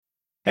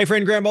Hey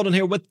friend, Grant Baldwin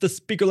here with the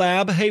Speaker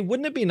Lab. Hey,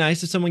 wouldn't it be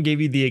nice if someone gave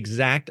you the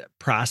exact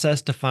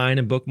process to find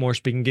and book more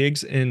speaking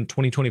gigs in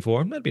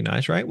 2024? That'd be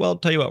nice, right? Well, I'll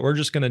tell you what, we're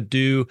just going to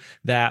do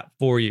that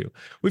for you.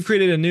 We've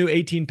created a new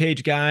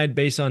 18-page guide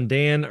based on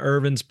Dan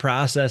Irvin's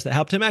process that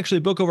helped him actually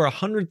book over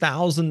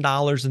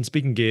 $100,000 in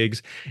speaking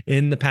gigs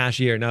in the past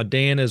year. Now,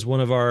 Dan is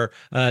one of our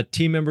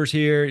team members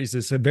here.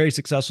 He's a very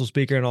successful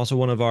speaker and also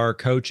one of our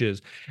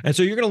coaches. And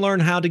so you're going to learn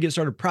how to get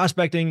started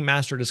prospecting,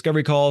 master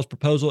discovery calls,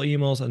 proposal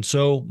emails, and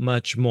so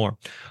much more.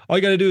 All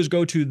you got to do is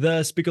go to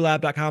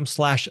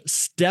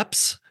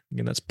thespeakerlab.com/steps.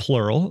 Again, that's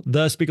plural,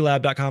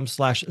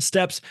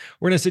 thespeakerlab.com/steps.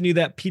 We're going to send you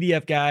that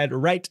PDF guide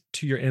right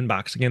to your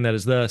inbox. Again, that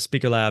is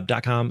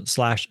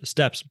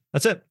thespeakerlab.com/steps.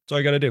 That's it. That's all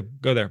you got to do.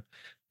 Go there.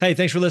 Hey,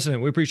 thanks for listening.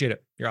 We appreciate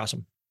it. You're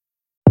awesome.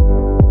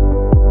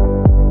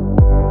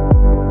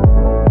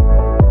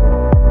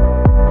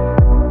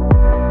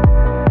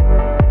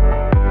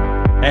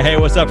 Hey,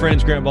 what's up,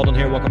 friends? Grant Baldwin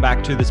here. Welcome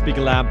back to the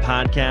Speaker Lab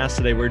podcast.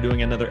 Today, we're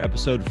doing another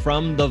episode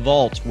from the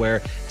vault, where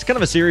it's kind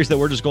of a series that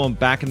we're just going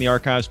back in the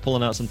archives,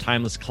 pulling out some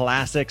timeless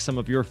classics, some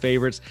of your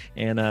favorites,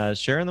 and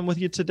sharing them with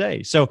you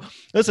today. So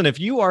listen, if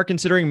you are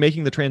considering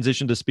making the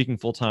transition to speaking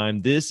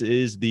full-time, this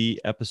is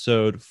the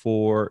episode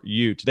for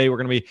you. Today, we're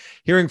going to be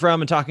hearing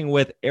from and talking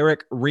with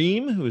Eric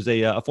Ream, who is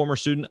a former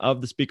student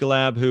of the Speaker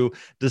Lab who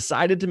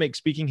decided to make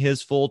speaking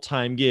his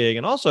full-time gig.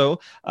 And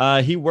also,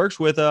 he works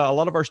with a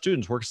lot of our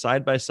students, works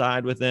side by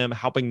side with them,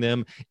 helping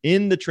them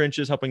in the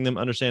trenches, helping them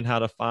understand how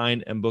to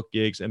find and book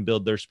gigs and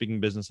build their speaking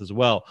business as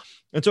well.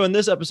 And so in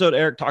this episode,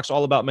 Eric talks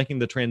all about making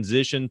the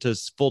transition to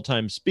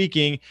full-time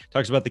speaking,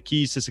 talks about the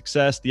keys to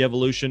success, the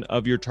evolution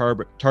of your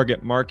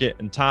target market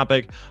and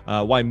topic,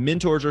 why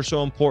mentors are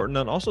so important,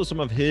 and also some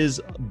of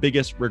his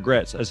biggest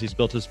regrets as he's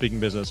built his speaking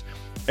business.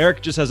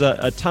 Eric just has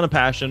a ton of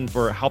passion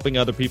for helping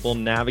other people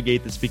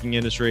navigate the speaking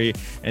industry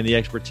and the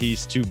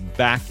expertise to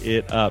back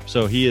it up.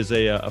 So he is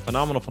a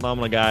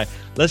phenomenal guy.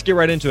 Let's get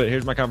right into it.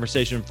 Here's my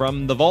conversation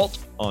from the vault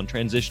on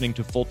transitioning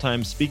to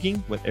full-time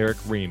speaking with Eric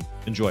Ream.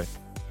 Enjoy.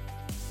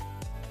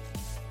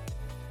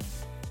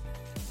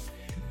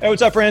 Hey,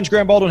 what's up, friends?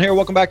 Grant Baldwin here.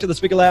 Welcome back to the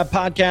Speaker Lab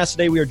podcast.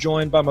 Today, we are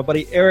joined by my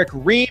buddy, Eric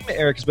Ream.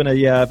 Eric has been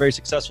a very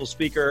successful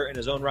speaker in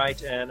his own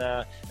right, and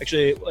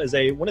actually was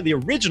one of the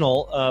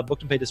original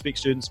Booked and Paid to Speak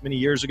students many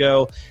years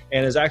ago,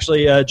 and has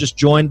actually just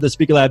joined the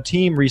Speaker Lab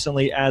team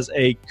recently as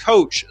a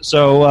coach.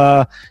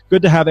 So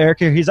good to have Eric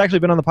here. He's actually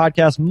been on the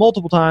podcast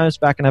multiple times,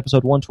 back in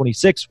episode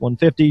 126,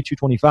 150,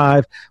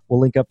 225.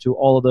 We'll link up to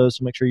all of those,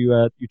 so make sure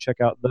you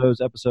check out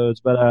those episodes.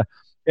 But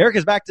Eric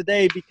is back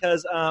today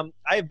because I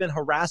have been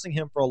harassing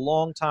him for a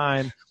long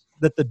time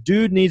that the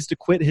dude needs to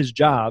quit his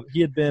job.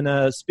 He had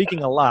been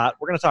speaking a lot.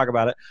 We're going to talk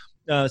about it.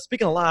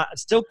 Speaking a lot,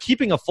 still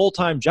keeping a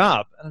full-time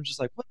job. And I'm just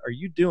like, what are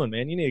you doing,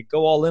 man? You need to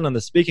go all in on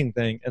the speaking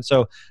thing. And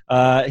so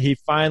he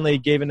finally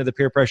gave into the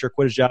peer pressure,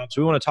 quit his job. So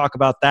we want to talk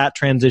about that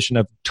transition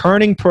of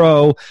turning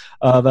pro,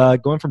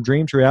 of going from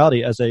dream to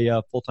reality as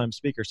a full-time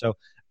speaker. So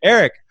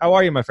Eric, how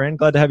are you, my friend?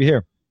 Glad to have you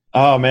here.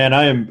 Oh, man,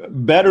 I am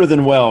better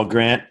than well,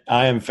 Grant.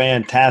 I am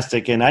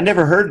fantastic. And I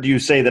never heard you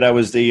say that I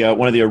was the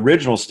one of the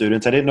original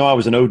students. I didn't know I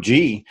was an OG.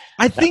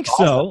 I think That's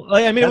so. awesome.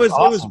 Like, I mean, That's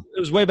it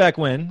was way back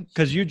when,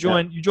 because you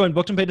joined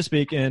Booked and Paid to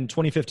Speak in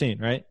 2015,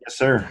 right? Yes,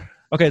 sir.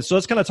 Okay, so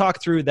let's kind of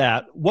talk through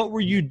that. What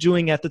were you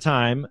doing at the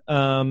time?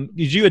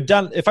 You had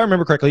done, if I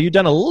remember correctly, you'd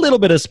done a little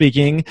bit of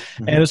speaking,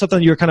 and it was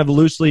something you were kind of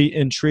loosely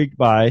intrigued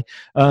by.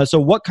 So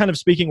what kind of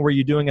speaking were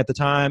you doing at the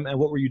time, and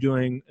what were you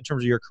doing in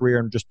terms of your career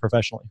and just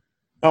professionally?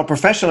 Well,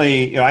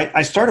 professionally,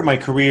 I started my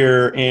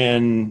career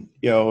in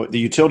the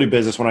utility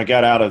business when I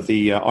got out of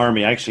the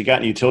Army. I actually got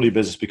in the utility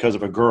business because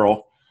of a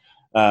girl.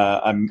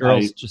 I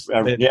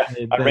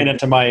ran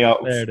into my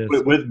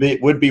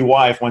would-be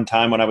wife one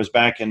time when I was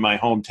back in my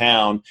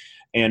hometown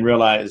and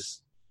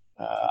realized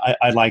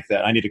I like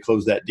that. I need to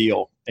close that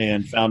deal,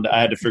 and found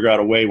I had to figure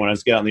out a way when I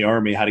was out in the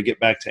Army how to get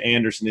back to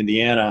Anderson,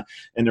 Indiana,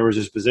 and there was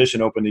this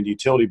position open in the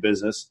utility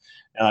business.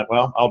 And I'm like,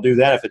 well, I'll do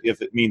that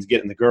if it means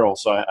getting the girl.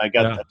 So I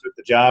took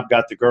the job,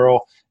 got the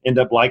girl,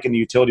 ended up liking the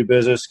utility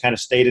business, kind of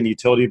stayed in the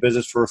utility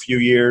business for a few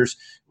years,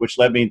 which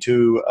led me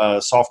to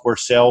software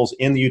sales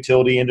in the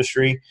utility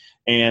industry.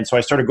 And so I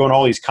started going to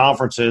all these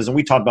conferences, and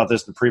we talked about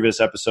this in the previous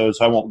episode,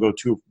 so I won't go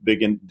too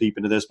deep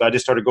into this, but I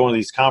just started going to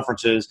these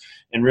conferences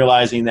and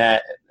realizing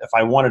that if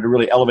I wanted to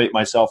really elevate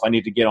myself, I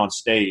need to get on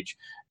stage.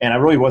 And I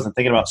really wasn't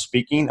thinking about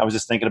speaking. I was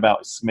just thinking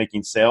about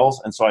making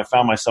sales. And so I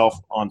found myself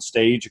on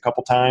stage a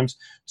couple times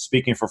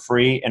speaking for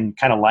free and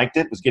kind of liked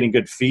it, was getting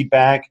good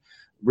feedback,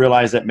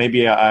 realized that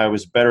maybe I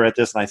was better at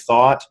this than I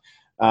thought.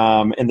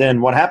 And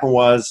then what happened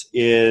was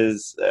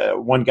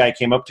one guy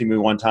came up to me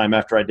one time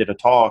after I did a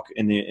talk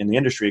in the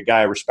industry, a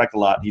guy I respect a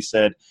lot. He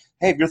said,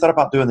 "Hey, have you ever thought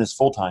about doing this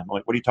full time?" I'm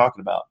like, "What are you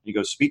talking about?" He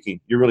goes,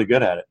 "Speaking. You're really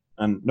good at it."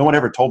 And no one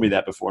ever told me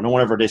that before. No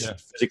one ever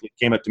physically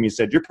came up to me and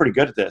said, "You're pretty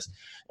good at this."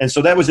 And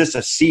so that was just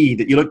a seed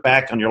that you look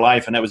back on your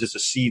life, and that was just a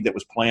seed that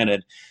was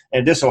planted.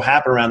 And this so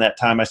happened around that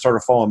time, I started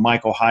following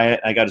Michael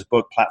Hyatt. I got his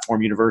book,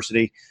 Platform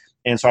University.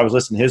 And so I was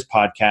listening to his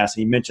podcast,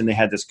 and he mentioned they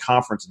had this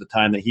conference at the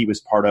time that he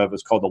was part of. It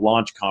was called the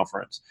Launch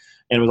Conference,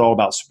 and it was all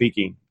about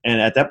speaking. And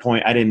at that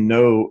point, I didn't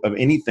know of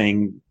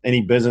anything,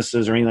 any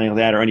businesses or anything like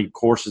that, or any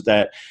courses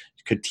that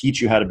could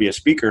teach you how to be a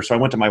speaker. So I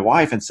went to my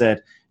wife and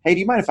said, hey, do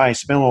you mind if I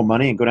spend a little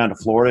money and go down to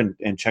Florida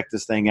and check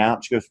this thing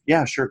out? She goes,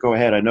 yeah, sure, go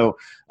ahead. I know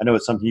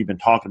it's something you've been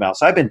talking about.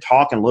 So I've been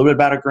talking a little bit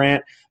about it,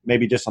 Grant,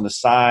 maybe just on the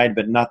side,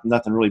 but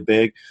nothing really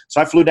big.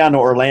 So I flew down to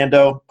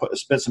Orlando,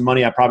 spent some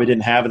money I probably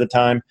didn't have at the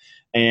time,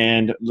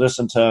 and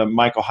listened to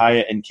Michael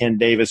Hyatt and Ken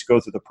Davis go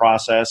through the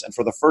process. And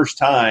for the first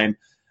time,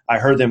 I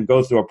heard them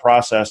go through a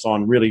process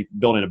on really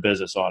building a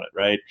business on it,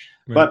 right?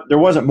 But there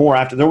wasn't more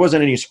after. There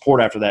wasn't any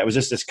support after that. It was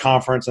just this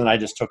conference, and I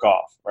just took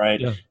off, right?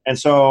 Yeah. And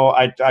so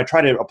I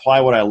tried to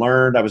apply what I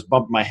learned. I was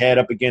bumping my head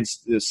up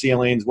against the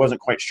ceilings,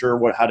 wasn't quite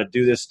sure how to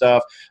do this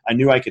stuff. I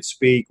knew I could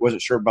speak,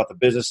 wasn't sure about the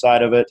business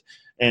side of it.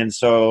 And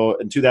so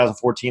in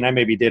 2014, I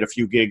maybe did a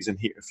few gigs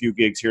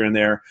here and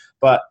there.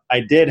 But I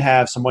did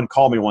have someone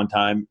call me one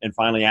time and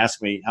finally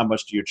ask me, how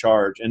much do you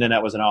charge? And then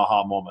that was an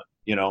aha moment,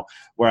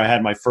 where I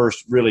had my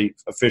first really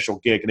official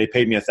gig. And they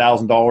paid me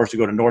 $1,000 to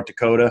go to North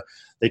Dakota.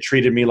 They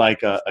treated me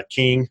like a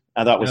king.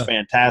 I thought it was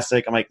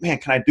fantastic. I'm like, man,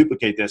 can I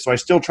duplicate this? So I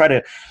still try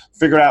to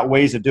figure out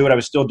ways to do it. I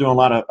was still doing a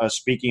lot of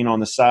speaking on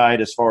the side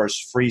as far as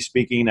free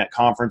speaking at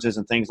conferences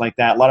and things like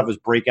that. A lot of it was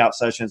breakout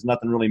sessions,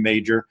 nothing really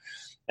major.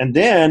 And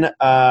then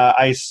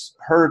I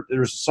heard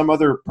there was some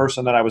other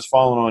person that I was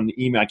following on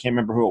email. I can't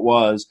remember who it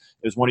was.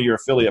 It was one of your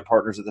affiliate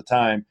partners at the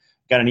time.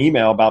 Got an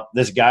email about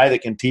this guy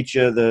that can teach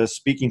you the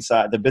speaking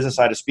side, the business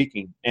side of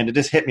speaking. And it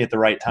just hit me at the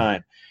right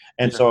time.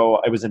 And so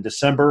it was in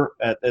December.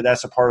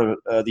 That's a part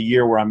of the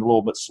year where I'm a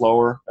little bit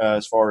slower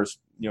as far as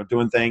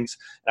doing things.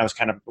 And I was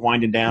kind of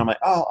winding down. I'm like,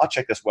 oh, I'll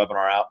check this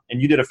webinar out. And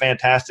you did a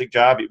fantastic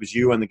job. It was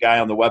you and the guy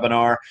on the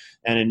webinar,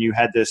 and then you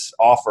had this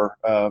offer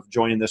of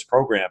joining this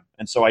program.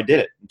 And so I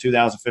did it. In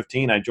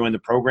 2015, I joined the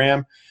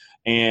program.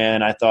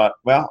 And I thought,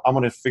 well, I'm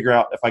going to figure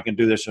out if I can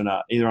do this or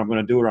not. Either I'm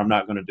going to do it or I'm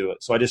not going to do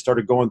it. So I just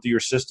started going through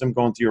your system,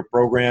 going through your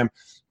program.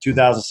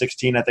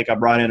 2016, I think I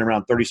brought in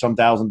around $30-some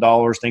thousand.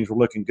 Things were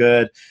looking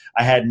good.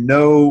 I didn't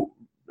know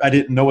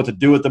what to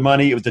do with the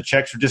money. It was the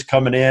checks were just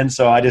coming in.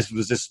 So I just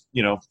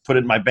put it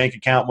in my bank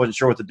account, wasn't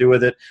sure what to do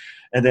with it.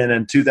 And then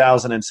in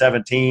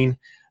 2017,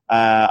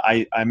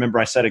 I remember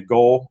I set a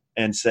goal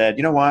and said,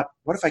 you know what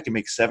if I can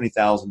make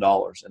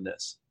 $70,000 in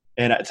this?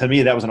 And to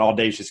me, that was an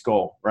audacious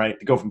goal, right?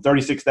 To go from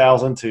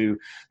 36,000 to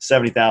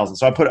 70,000.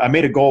 So I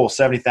made a goal of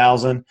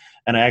 70,000,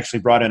 and I actually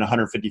brought in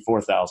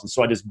 154,000.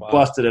 So I just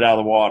busted it out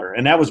of the water.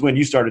 And that was when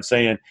you started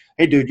saying,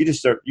 "Hey, dude, you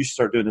should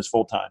start doing this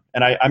full time."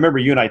 And I remember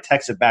you and I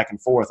texted back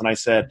and forth, and I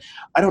said,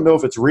 "I don't know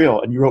if it's real."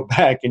 And you wrote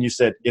back and you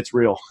said, "It's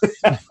real."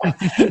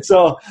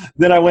 So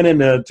then I went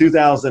into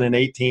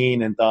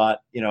 2018 and thought,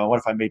 what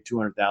if I made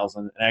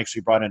 200,000? And I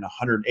actually brought in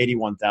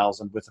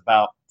 181,000 with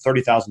about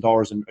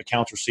 $30,000 in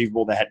accounts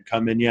receivable that hadn't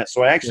come in yet.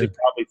 So I actually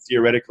probably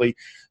theoretically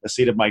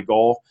exceeded my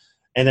goal.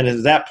 And then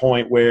at that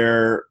point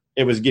where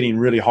it was getting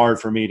really hard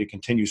for me to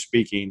continue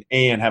speaking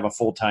and have a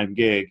full-time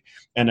gig.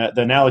 And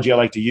the analogy I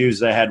like to use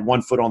is I had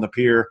 1 foot on the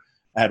pier,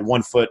 I had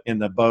 1 foot in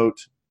the boat,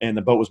 and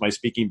the boat was my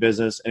speaking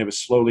business, and it was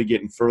slowly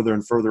getting further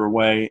and further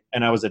away.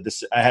 And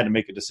I had to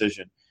make a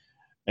decision.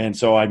 And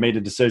so I made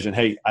a decision,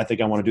 hey, I think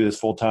I want to do this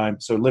full-time.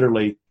 So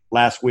literally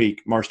last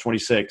week, March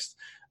 26th,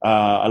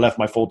 I left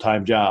my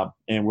full-time job,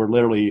 and we're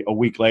literally a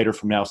week later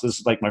from now. So this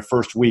is like my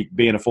first week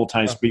being a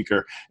full-time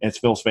speaker, and it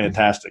feels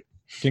fantastic.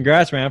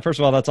 Congrats, man. First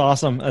of all, that's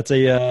awesome. That's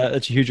a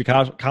huge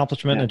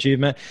accomplishment and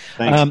achievement.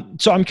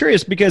 Thanks. So I'm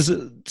curious, because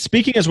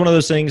speaking is one of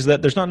those things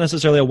that there's not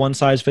necessarily a one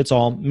size fits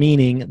all,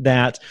 meaning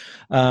that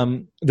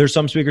there's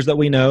some speakers that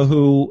we know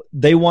who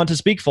they want to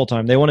speak full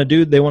time. They want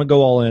to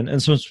go all in. And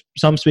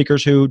some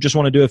speakers who just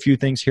want to do a few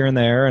things here and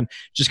there and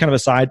just kind of a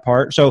side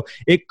part. So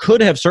it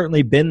could have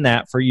certainly been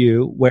that for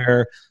you,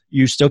 where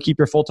you still keep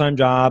your full-time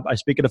job. I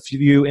speak at a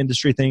few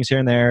industry things here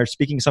and there,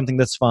 speaking something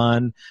that's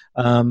fun.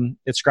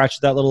 It scratches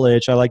that little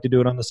itch. I like to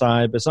do it on the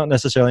side, but it's not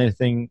necessarily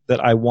anything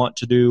that I want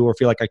to do or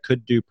feel like I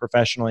could do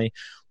professionally.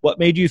 What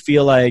made you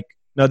feel like,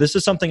 no, this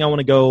is something I want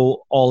to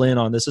go all in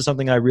on? This is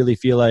something I really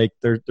feel like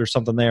there's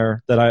something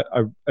there that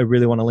I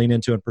really want to lean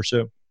into and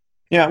pursue.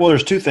 Yeah, well,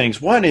 there's two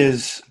things. One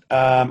is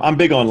I'm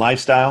big on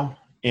lifestyle.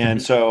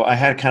 And so I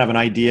had kind of an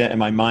idea in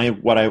my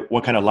mind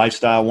what kind of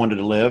lifestyle I wanted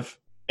to live.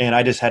 And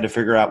I just had to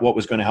figure out what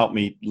was going to help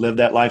me live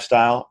that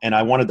lifestyle. And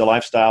I wanted the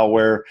lifestyle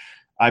where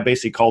I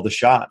basically called the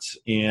shots,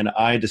 and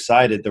I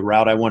decided the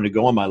route I wanted to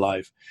go in my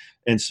life.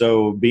 And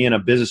so being a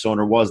business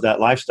owner was that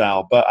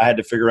lifestyle, but I had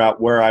to figure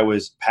out where I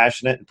was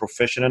passionate and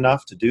proficient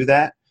enough to do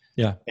that.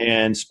 Yeah.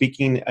 And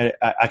speaking,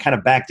 I kind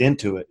of backed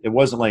into it. It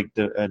wasn't like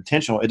the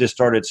intentional. It just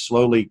started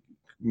slowly,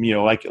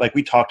 like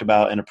we talked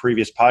about in a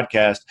previous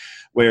podcast,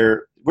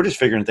 where we're just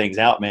figuring things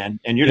out, man.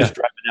 And you're just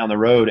driving down the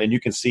road and you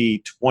can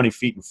see 20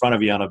 feet in front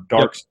of you on a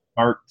dark,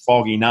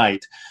 foggy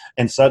night.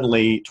 And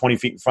suddenly 20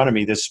 feet in front of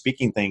me, this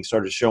speaking thing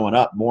started showing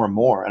up more and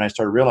more. And I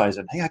started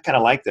realizing, hey, I kind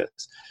of like this.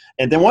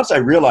 And then once I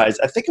realized,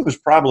 I think it was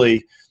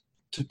probably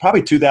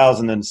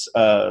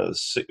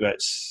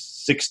 2006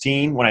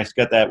 16 when I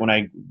got that, when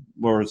I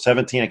was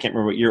 17, I can't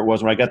remember what year it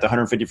was, when I got the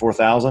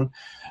 154,000.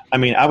 I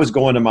mean, I was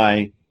going to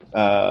my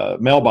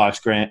mailbox,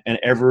 Grant, and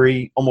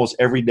almost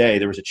every day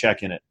there was a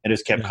check in it. It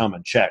just kept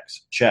coming,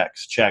 checks.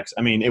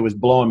 I mean, it was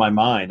blowing my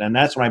mind. And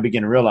that's when I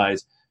began to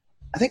realize,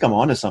 I think I'm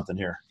onto something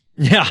here.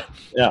 Yeah.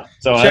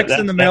 So checks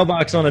in the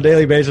mailbox on a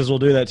daily basis will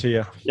do that to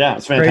you. Yeah,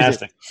 it's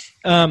fantastic.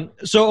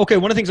 Okay,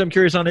 one of the things I'm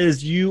curious on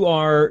is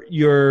you're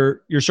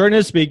starting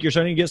to speak, you're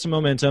starting to get some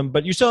momentum,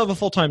 but you still have a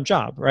full-time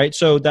job, right?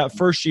 So that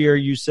first year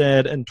you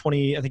said I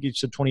think you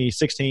said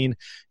 2016,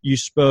 you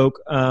spoke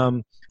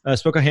a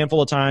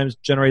handful of times,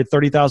 generated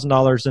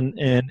 $30,000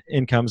 in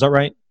income. Is that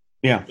right?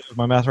 Yeah. Is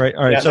my math right?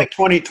 All right. Yeah, so like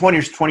 20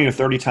 or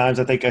 30 times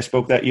I think I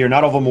spoke that year.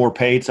 Not all of them were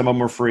paid. Some of them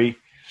were free.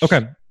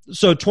 Okay.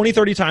 So 20,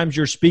 30 times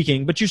you're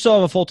speaking, but you still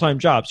have a full-time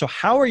job. So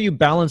how are you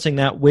balancing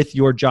that with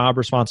your job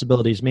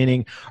responsibilities?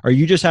 Meaning, are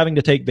you just having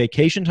to take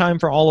vacation time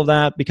for all of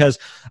that? Because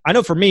I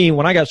know for me,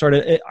 when I got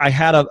started, I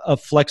had a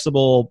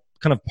flexible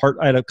kind of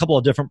I had a couple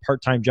of different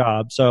part-time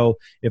jobs. So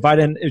if I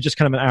didn't, it was just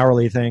kind of an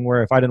hourly thing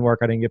where if I didn't work,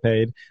 I didn't get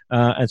paid.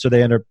 And so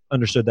they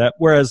understood that.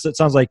 Whereas it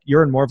sounds like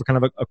you're in more of a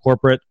kind of a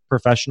corporate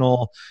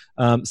professional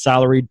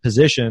salaried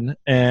position,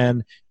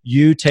 and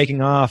you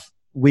taking off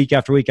week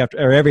after week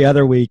or every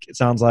other week, it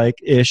sounds like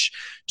ish,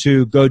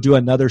 to go do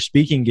another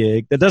speaking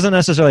gig that doesn't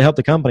necessarily help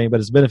the company, but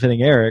it's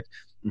benefiting Eric.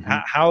 Mm-hmm.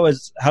 How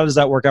does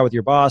that work out with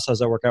your boss? How does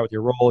that work out with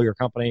your role, your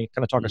company?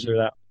 Kind of talk us through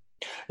that.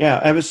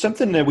 Yeah, it was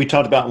something that we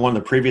talked about in one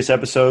of the previous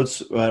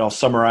episodes. I'll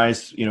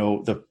summarize,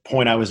 the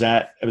point I was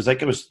at. It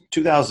was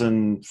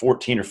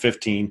 2014 or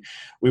 15.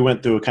 We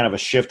went through a kind of a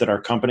shift at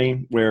our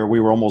company where we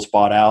were almost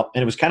bought out,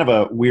 and it was kind of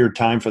a weird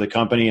time for the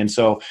company. And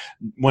so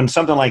when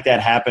something like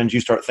that happens,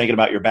 you start thinking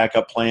about your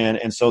backup plan.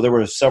 And so there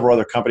were several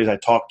other companies I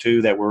talked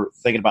to that were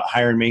thinking about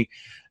hiring me.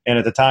 And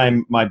at the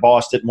time, my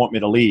boss didn't want me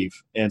to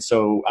leave. And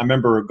so I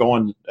remember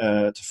going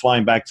to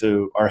flying back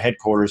to our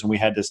headquarters, and we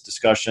had this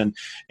discussion,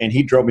 and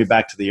he drove me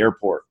back to the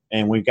airport.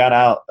 And we got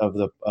out of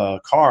the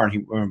car,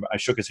 and I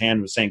shook his hand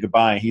and was saying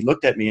goodbye. He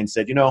looked at me and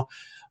said,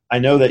 I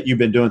know that you've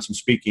been doing some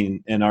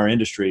speaking in our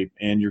industry,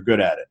 and you're good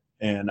at it.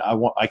 And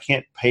I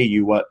can't pay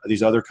you what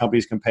these other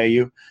companies can pay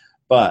you,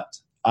 but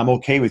I'm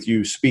okay with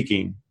you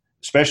speaking,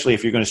 especially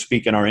if you're going to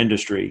speak in our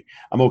industry.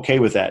 I'm okay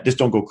with that. Just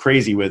don't go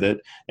crazy with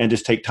it, and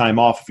just take time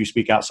off if you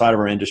speak outside of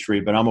our industry,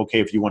 but I'm okay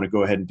if you want to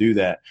go ahead and do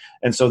that.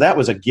 And so that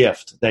was a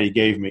gift that he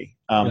gave me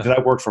because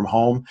I worked from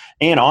home.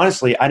 And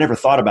honestly, I never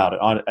thought about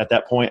it at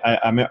that point.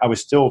 I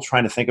was still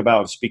trying to think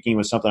about if speaking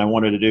was something I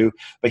wanted to do,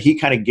 but he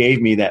kind of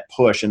gave me that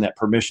push and that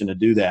permission to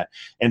do that.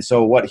 And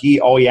so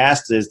all he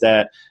asked is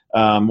that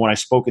when I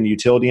spoke in the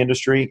utility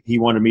industry, he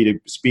wanted me to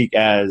speak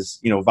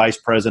as, vice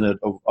president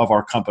of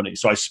our company.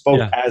 So I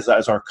spoke as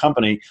our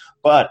company.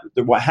 But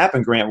what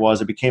happened, Grant,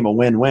 was it became a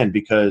win-win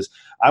because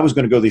I was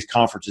going to go to these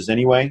conferences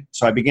anyway.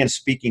 So I began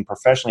speaking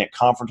professionally at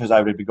conferences I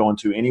would be going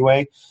to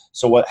anyway.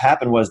 So what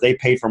happened was they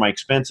paid for my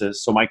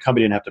expenses. So my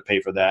company didn't have to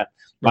pay for that.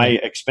 My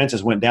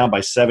expenses went down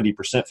by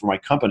 70% for my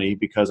company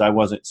because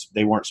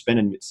they weren't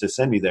spending to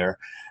send me there.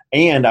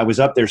 And I was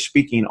up there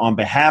speaking on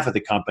behalf of the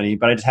company,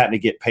 but I just happened to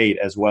get paid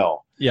as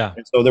well. Yeah.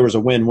 And so there was a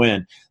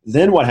win-win.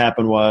 Then what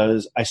happened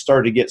was I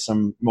started to get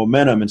some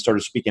momentum and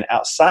started speaking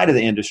outside of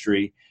the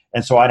industry.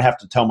 And so I'd have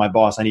to tell my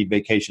boss I need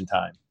vacation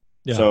time.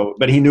 Yeah. So,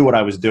 but he knew what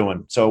I was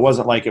doing. So it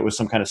wasn't like it was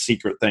some kind of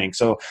secret thing.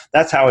 So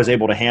that's how I was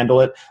able to handle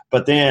it.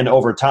 But then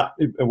over time,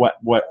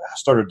 what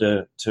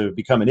started to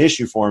become an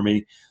issue for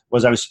me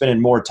was I was spending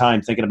more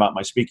time thinking about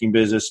my speaking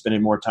business,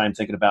 spending more time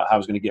thinking about how I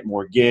was going to get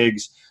more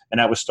gigs. And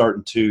that was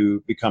starting to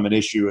become an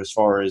issue as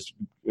far as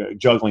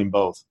juggling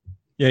both.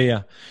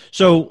 Yeah.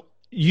 So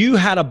you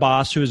had a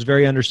boss who was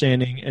very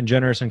understanding and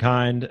generous and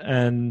kind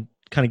and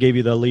kind of gave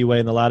you the leeway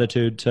and the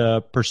latitude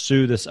to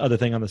pursue this other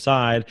thing on the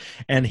side.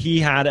 And he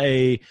had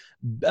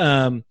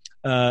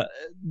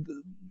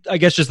I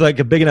guess just like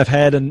a big enough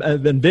head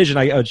and vision,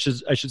 I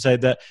should say,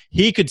 that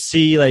he could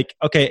see like,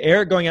 okay,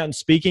 Eric going out and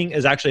speaking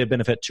is actually a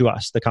benefit to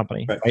us, the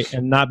company, right?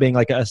 And not being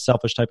like a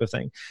selfish type of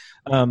thing.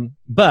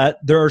 But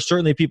there are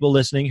certainly people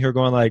listening who are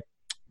going like,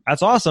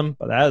 that's awesome,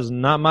 but that is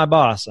not my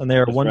boss. And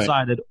they're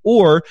one-sided. Right.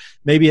 Or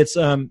maybe it's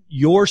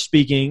your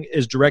speaking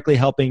is directly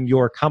helping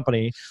your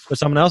company, but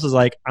someone else is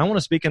like, I want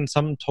to speak in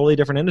some totally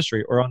different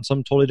industry or on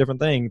some totally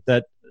different thing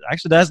that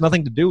actually has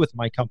nothing to do with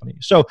my company.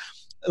 So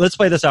let's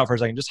play this out for a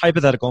second. Just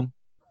hypothetical.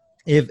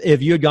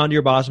 If you had gone to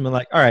your boss and been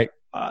like, all right,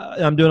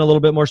 I'm doing a little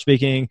bit more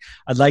speaking,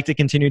 I'd like to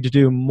continue to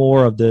do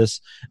more of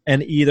this.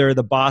 And either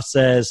the boss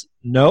says,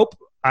 nope,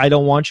 I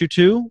don't want you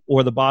to,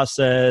 or the boss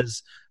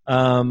says,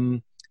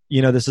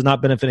 this is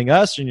not benefiting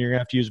us and you're going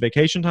to have to use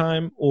vacation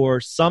time,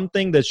 or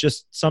something that's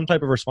just some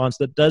type of response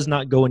that does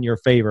not go in your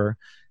favor.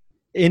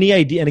 Any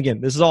idea? And again,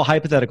 this is all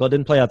hypothetical. It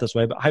didn't play out this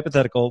way, but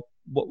hypothetical,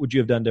 what would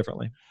you have done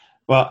differently?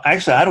 Well,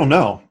 actually, I don't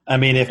know. I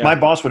mean, if my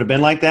boss would have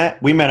been like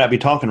that, we might not be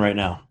talking right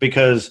now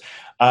because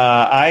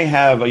I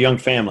have a young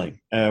family.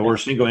 We're a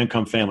single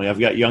income family. I've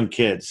got young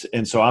kids.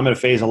 And so I'm in a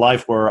phase of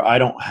life where I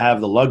don't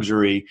have the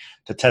luxury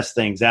to test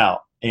things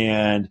out.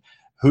 And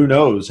who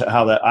knows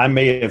how that, I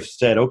may have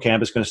said, okay,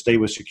 I'm just going to stay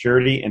with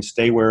security and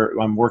stay where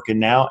I'm working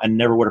now, and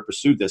never would have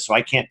pursued this. So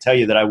I can't tell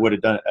you that I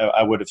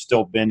would have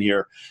still been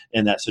here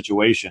in that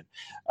situation.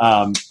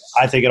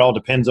 I think it all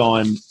depends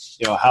on,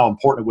 how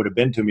important it would have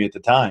been to me at the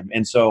time.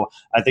 And so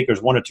I think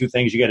there's one or two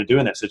things you got to do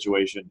in that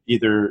situation.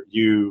 Either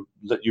you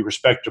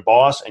respect your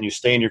boss and you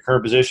stay in your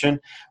current position,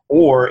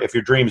 or if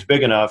your dream's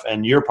big enough,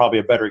 and you're probably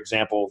a better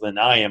example than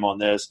I am on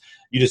this,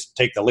 you just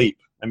take the leap.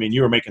 I mean,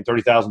 you were making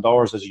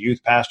 $30,000 as a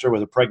youth pastor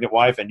with a pregnant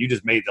wife, and you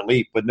just made the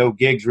leap with no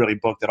gigs really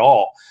booked at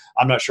all.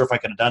 I'm not sure if I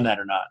could have done that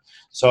or not.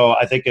 So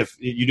I think if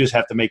you just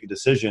have to make a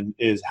decision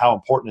is how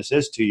important this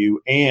is to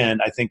you.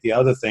 And I think the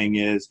other thing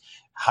is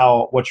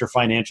what's your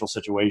financial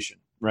situation,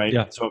 right?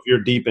 Yeah. So if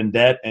you're deep in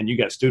debt and you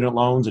got student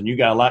loans and you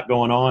got a lot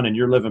going on and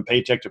you're living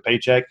paycheck to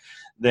paycheck,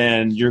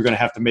 then you're going to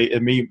have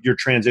to your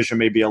transition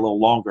may be a little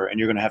longer, and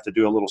you're going to have to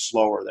do a little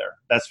slower there.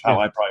 That's how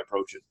I probably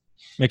approach it.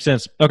 Makes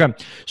sense. Okay.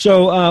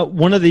 So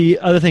one of the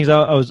other things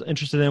I was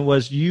interested in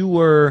was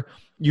you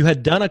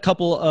had done a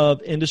couple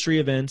of industry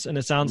events, and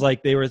it sounds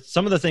like they were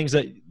some of the things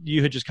that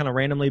you had just kind of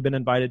randomly been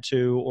invited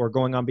to or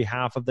going on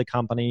behalf of the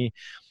company.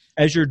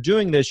 As you're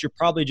doing this,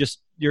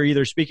 you're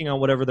either speaking on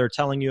whatever they're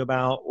telling you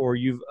about, or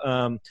you've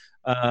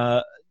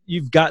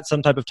got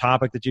some type of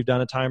topic that you've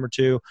done a time or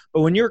two.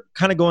 But when you're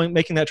kind of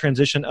making that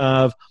transition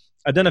of,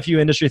 I've done a few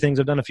industry things,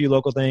 I've done a few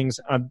local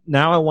things,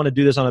 now I want to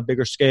do this on a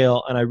bigger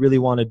scale, and I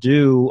want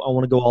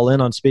to go all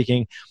in on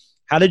speaking.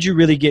 How did you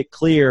really get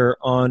clear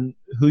on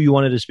who you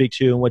wanted to speak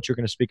to and what you're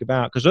going to speak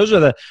about? Because those are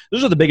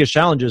the biggest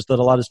challenges that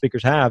a lot of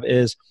speakers have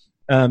is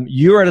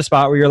you're at a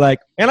spot where you're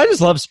like, man, I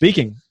just love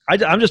speaking.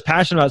 I'm just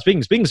passionate about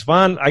speaking. Speaking's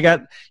fun. I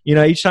got,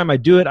 each time I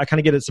do it, I kind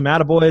of get some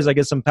attaboys. I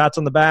get some pats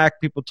on the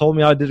back. People told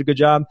me I did a good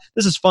job.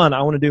 This is fun.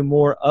 I want to do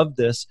more of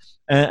this.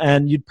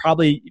 And you'd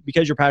probably,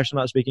 because you're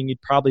passionate about speaking,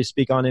 you'd probably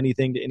speak on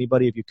anything to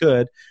anybody if you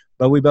could.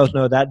 But we both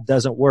know that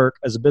doesn't work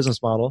as a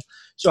business model.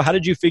 So how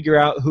did you figure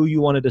out who you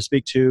wanted to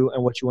speak to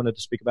and what you wanted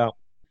to speak about?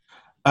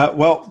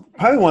 Well,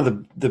 probably one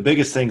of the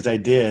biggest things I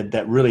did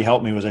that really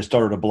helped me was I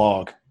started a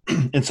blog.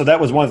 And so that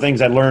was one of the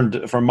things I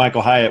learned from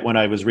Michael Hyatt when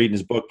I was reading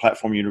his book, Get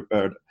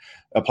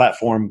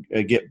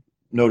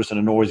Noticed in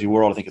a Noisy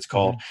World, I think it's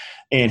called.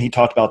 Mm-hmm. And he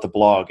talked about the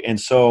blog. And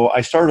so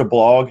I started a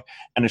blog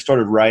and I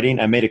started writing.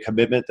 I made a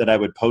commitment that I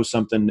would post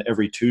something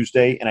every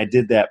Tuesday. And I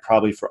did that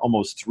probably for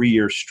almost 3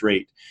 years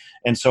straight.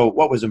 And so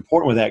what was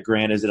important with that,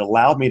 Grant, is it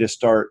allowed me to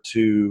start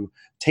to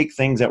take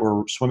things that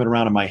were swimming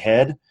around in my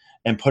head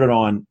and put it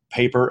on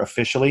paper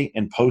officially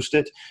and post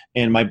it.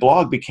 And my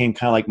blog became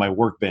kind of like my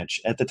workbench.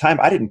 At the time,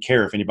 I didn't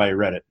care if anybody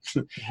read it.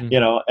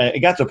 Mm-hmm. It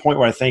got to the point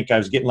where I think I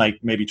was getting like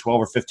maybe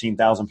 12 or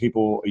 15,000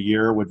 people a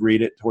year would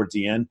read it towards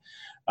the end.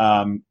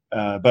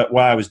 But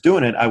while I was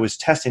doing it, I was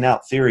testing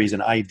out theories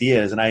and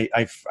ideas. And I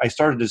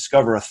started to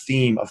discover a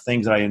theme of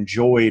things that I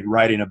enjoyed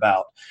writing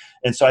about.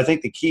 And so I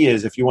think the key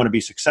is if you want to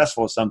be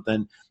successful at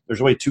something, there's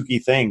really two key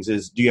things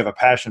is, do you have a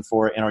passion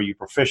for it and are you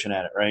proficient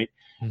at it, right?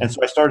 Mm-hmm. And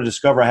so I started to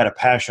discover I had a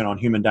passion on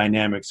human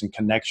dynamics and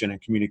connection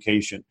and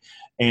communication.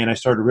 And I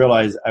started to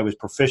realize I was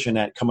proficient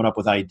at coming up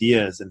with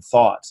ideas and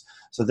thoughts.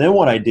 So then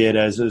what I did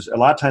is a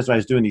lot of times when I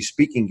was doing these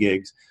speaking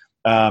gigs,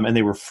 and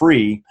they were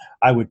free,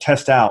 I would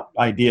test out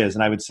ideas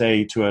and I would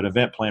say to an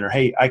event planner,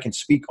 hey, I can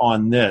speak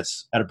on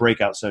this at a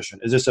breakout session.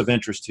 Is this of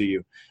interest to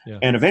you? Yeah.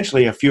 And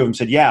eventually a few of them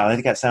said, yeah, I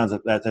think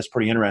that's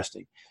pretty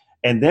interesting.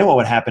 And then what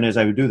would happen is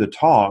I would do the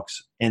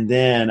talks, and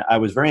then I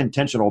was very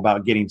intentional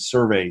about getting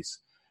surveys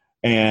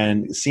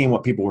and seeing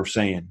what people were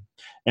saying.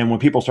 And when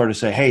people started to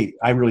say, hey,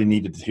 I really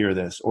needed to hear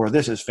this, or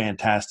this is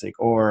fantastic,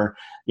 or,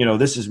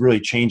 this is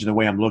really changing the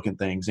way I'm looking at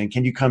things, and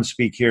can you come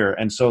speak here?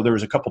 And so there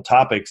was a couple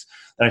topics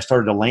that I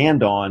started to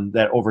land on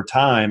that over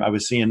time I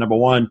was seeing, number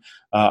one,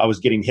 I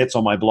was getting hits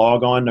on my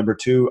blog on. Number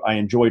two, I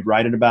enjoyed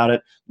writing about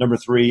it. Number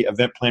three,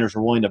 event planners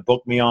were willing to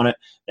book me on it.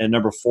 And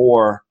number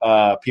four,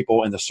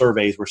 people in the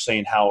surveys were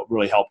saying how it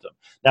really helped them.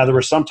 Now, there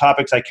were some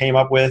topics I came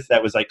up with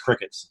that was like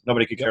crickets.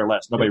 Nobody could care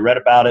less. Nobody read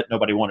about it.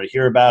 Nobody wanted to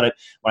hear about it.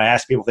 When I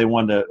asked people if they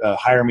wanted to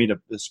hire me to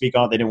speak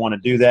on it, they didn't want to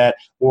do that.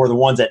 Or the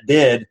ones that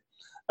did,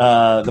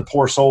 the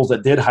poor souls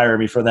that did hire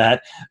me for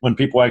that, when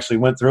people actually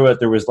went through it,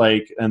 there was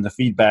and the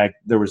feedback,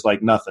 there was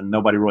nothing.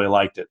 Nobody really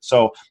liked it.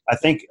 So I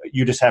think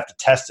you just have to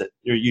test it.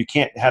 You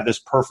can't have this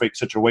perfect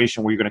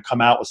situation where you're going to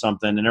come out with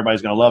something and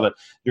everybody's going to love it.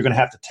 You're going to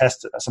have to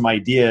test some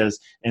ideas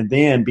and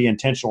then be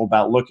intentional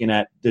about looking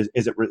at,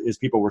 is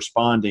people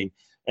responding?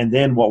 And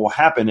then what will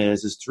happen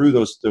is through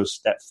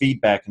that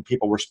feedback and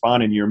people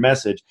responding to your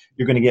message,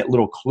 you're going to get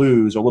little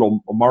clues or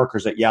little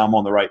markers that, yeah, I'm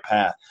on the right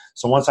path.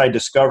 So once I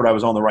discovered I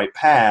was on the right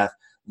path,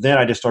 then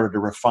I just started to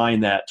refine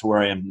that to where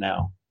I am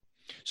now.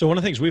 So one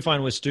of the things we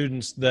find with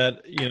students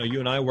that, you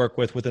and I work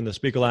with within the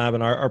Speaker Lab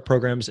and our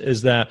programs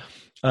is that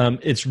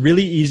it's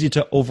really easy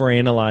to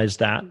overanalyze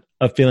that,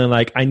 of feeling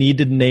like I need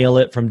to nail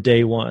it from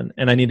day one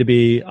and I need to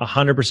be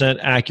 100%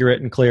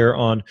 accurate and clear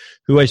on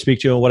who I speak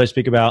to and what I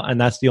speak about. And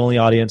that's the only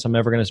audience I'm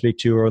ever going to speak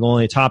to, or the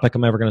only topic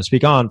I'm ever going to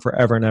speak on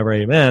forever and ever.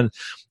 Amen.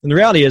 And the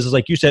reality is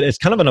like you said, it's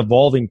kind of an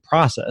evolving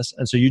process.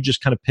 And so you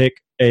just kind of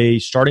pick a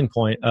starting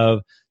point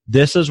of,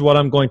 this is what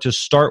I'm going to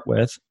start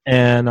with.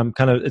 And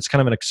it's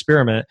kind of an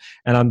experiment.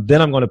 And I'm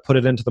going to put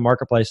it into the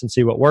marketplace and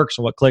see what works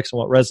and what clicks and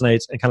what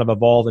resonates, and kind of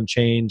evolve and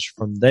change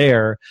from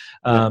there.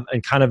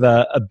 And kind of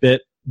a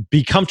bit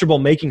be comfortable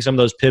making some of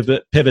those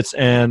pivots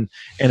and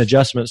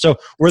adjustments. So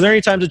were there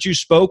any times that you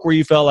spoke where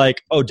you felt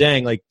like, oh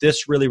dang, like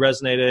this really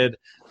resonated,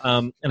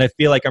 and I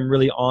feel like I'm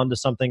really on to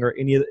something, or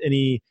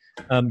any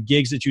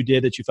gigs that you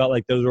did that you felt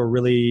like those were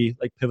really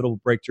like pivotal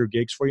breakthrough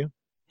gigs for you?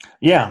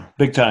 Yeah,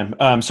 big time.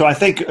 So I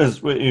think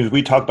as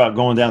we talk about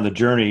going down the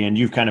journey, and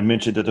you've kind of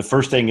mentioned that the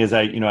first thing is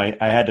I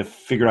had to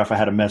figure out if I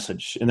had a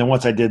message. And then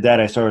once I did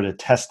that, I started to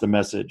test the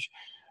message.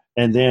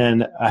 And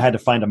then I had to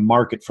find a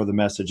market for the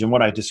message. And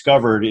what I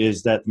discovered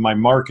is that my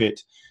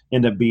market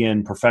ended up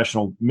being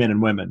professional men and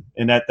women.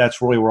 And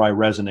that's really where I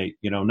resonate,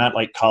 not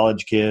like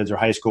college kids or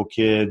high school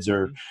kids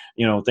or,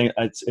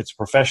 it's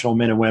professional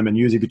men and women,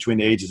 usually between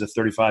the ages of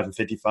 35 and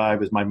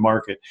 55 is my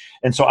market.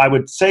 And so I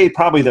would say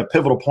probably the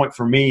pivotal point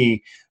for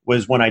me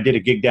was when I did a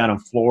gig down in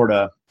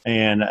Florida.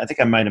 And I think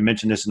I might have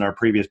mentioned this in our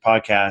previous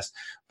podcast,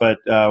 but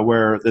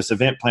where this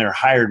event planner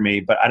hired me,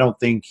 but I don't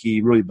think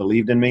he really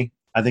believed in me.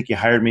 I think he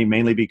hired me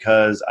mainly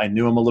because I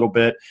knew him a little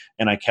bit,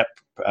 and I kept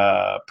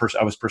I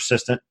was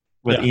persistent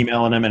with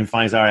emailing him, and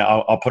finally, all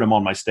right, I'll put him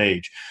on my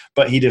stage.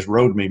 But he just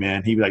rode me,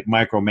 man. He like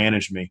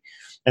micromanaged me.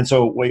 And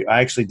so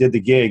I actually did the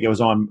gig. It was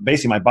on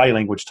basically my body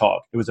language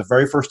talk. It was the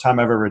very first time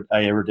I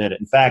ever did it.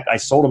 In fact, I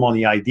sold him on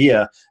the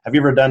idea. Have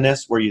you ever done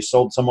this where you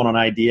sold someone an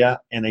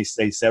idea and they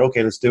said,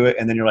 okay, let's do it.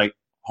 And then you're like,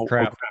 oh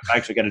crap, I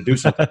actually got to do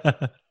something.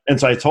 And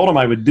so I told him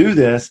I would do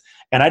this,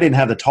 and I didn't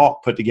have the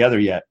talk put together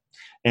yet.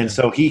 And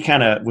so he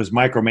kind of was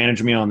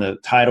micromanaging me on the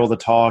title of the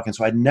talk. And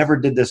so I never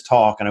did this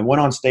talk. And I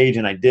went on stage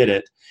and I did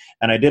it.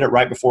 And I did it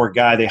right before a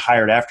guy they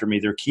hired after me,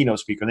 their keynote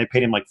speaker. And they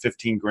paid him like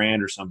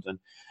 $15,000 or something.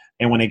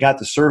 And when they got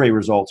the survey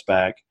results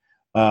back,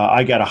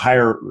 I got a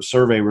higher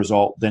survey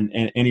result than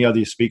any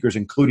other speakers,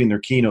 including their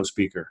keynote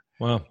speaker.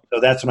 Wow. So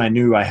that's when I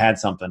knew I had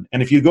something.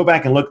 And if you go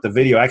back and look at the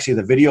video, actually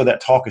the video,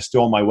 that talk is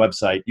still on my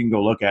website. You can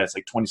go look at it. It's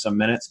like 20-some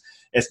minutes.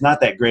 It's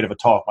not that great of a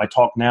talk. My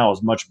talk now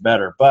is much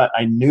better. But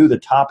I knew the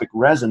topic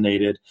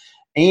resonated.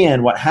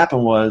 And what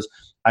happened was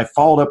I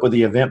followed up with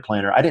the event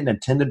planner. I didn't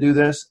intend to do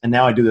this, and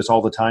now I do this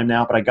all the time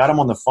now. But I got him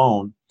on the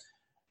phone,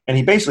 and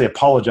he basically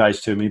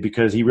apologized to me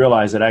because he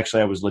realized that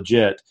actually I was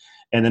legit.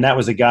 And then that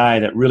was the guy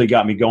that really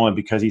got me going,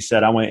 because he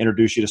said, I want to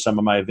introduce you to some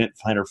of my event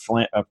planner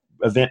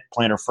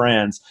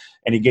friends.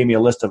 And he gave me a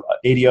list of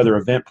 80 other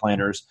event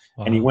planners.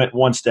 Uh-huh. And he went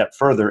one step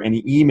further, and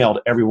he emailed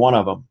every one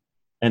of them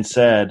and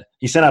said,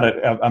 he sent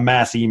out a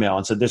mass email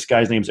and said, this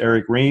guy's name's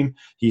Eric Ream.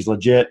 He's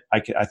legit. I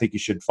think you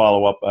should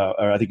follow up,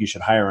 or I think you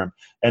should hire him.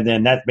 And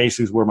then that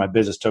basically is where my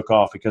business took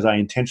off, because I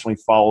intentionally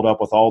followed up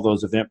with all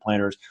those event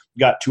planners,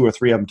 got 2 or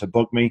 3 of them to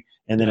book me.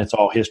 And then it's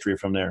all history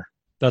from there.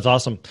 That's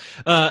awesome.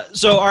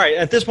 So, all right,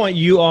 at this point,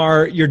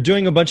 you're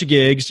doing a bunch of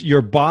gigs.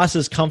 Your boss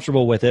is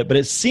comfortable with it, but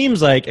it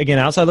seems like, again,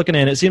 outside looking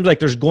in, it seems like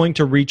there's going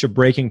to reach a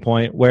breaking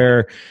point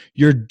where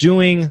you're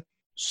doing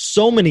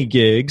so many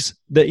gigs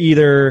that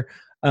either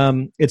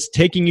it's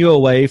taking you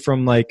away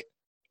from, like,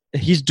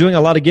 he's doing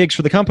a lot of gigs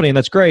for the company, and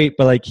that's great,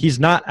 but like he's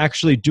not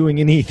actually doing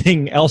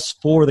anything else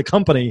for the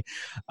company.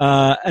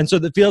 And so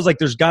it feels like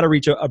there's got to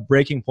reach a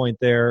breaking point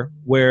there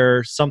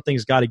where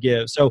something's got to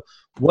give. So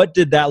what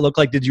did that look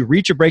like? Did you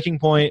reach a breaking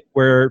point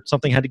where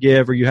something had to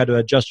give, or you had to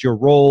adjust your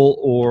role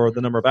or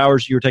the number of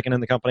hours you were taking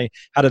in the company?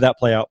 How did that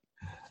play out?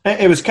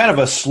 It was kind of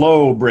a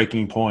slow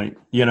breaking point,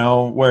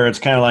 where it's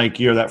kind of like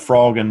you're that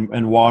frog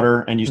in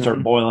water and you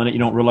start boiling it. You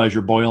don't realize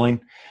you're boiling.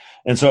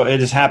 And so it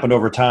just happened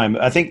over time.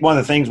 I think one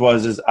of the things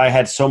is I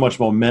had so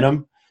much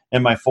momentum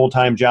in my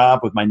full-time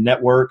job with my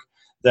network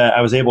that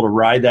I was able to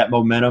ride that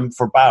momentum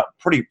for about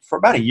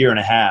a year and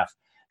a half.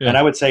 Yeah. And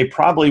I would say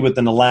probably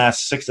within the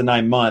last 6 to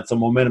 9 months, the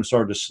momentum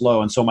started to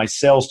slow. And so my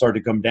sales started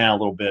to come down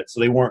a little bit. So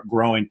they weren't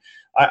growing.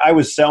 I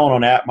was selling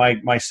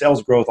my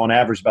sales growth on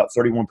average about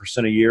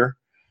 31% a year.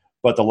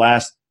 But the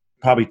last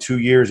probably 2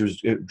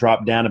 years, it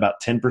dropped down about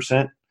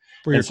 10%.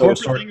 For your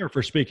corporate thing or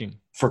for speaking?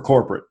 For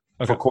corporate.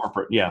 Okay. For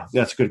corporate, yeah,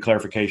 that's good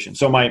clarification.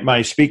 So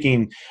my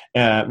speaking,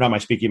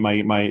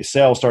 my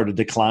sales started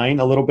to decline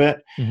a little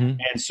bit, and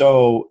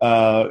so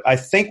I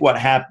think what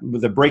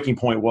happened, the breaking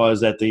point was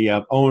that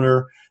the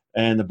owner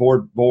and the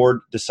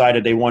board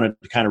decided they wanted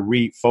to kind of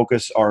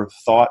refocus our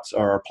thoughts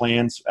or our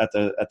plans at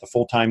the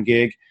full-time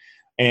gig,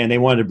 and they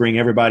wanted to bring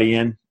everybody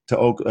in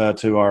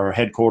to our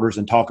headquarters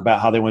and talk about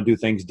how they want to do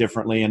things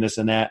differently and this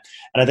and that.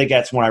 And I think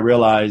that's when I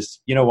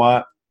realized, you know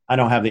what, I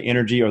don't have the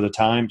energy or the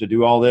time to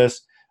do all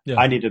this. Yeah.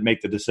 I need to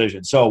make the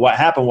decision. So what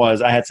happened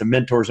was I had some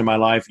mentors in my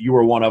life. You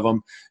were one of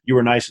them. You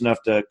were nice enough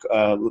to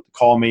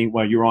call me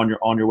when you were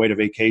on your way to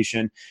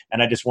vacation.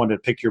 And I just wanted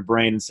to pick your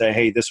brain and say,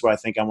 hey, this is what I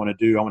think I want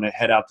to do. I want to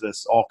head out to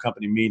this all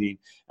company meeting,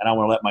 and I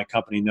want to let my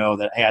company know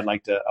that, hey, I'd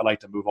like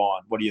to move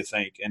on. What do you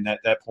think? And at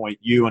that point,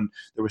 you and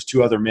there was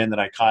 2 other men that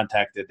I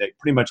contacted that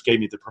pretty much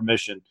gave me the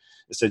permission.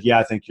 They said, yeah,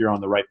 I think you're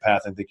on the right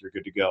path. I think you're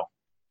good to go.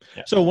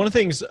 Yeah. So one of the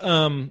things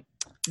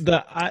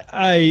that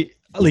I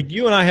like,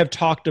 you and I have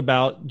talked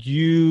about,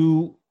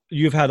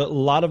 you've had a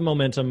lot of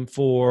momentum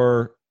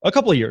for a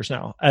couple of years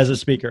now as a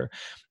speaker.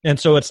 And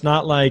so it's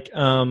not like,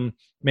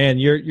 man,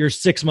 you're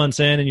 6 months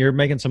in and you're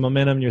making some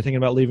momentum and you're thinking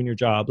about leaving your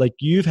job. Like,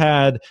 you've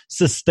had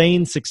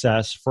sustained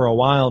success for a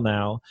while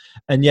now,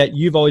 and yet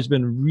you've always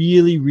been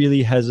really,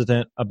 really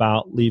hesitant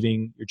about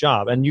leaving your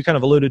job. And you kind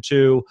of alluded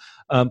to,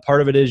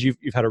 part of it is you've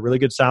had a really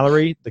good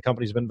salary. The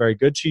company's been very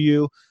good to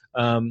you.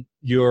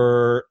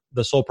 You're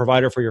the sole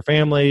provider for your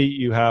family.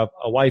 You have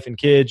a wife and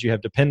kids. You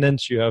have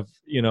dependents. You have,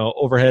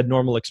 overhead,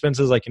 normal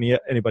expenses like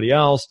anybody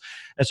else.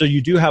 And so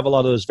you do have a lot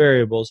of those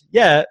variables.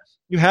 Yet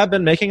you have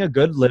been making a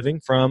good living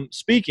from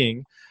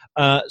speaking.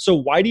 So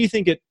why do you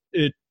think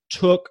it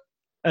took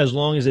as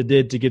long as it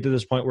did to get to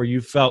this point where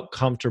you felt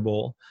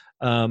comfortable?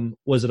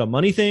 Was it a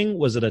money thing?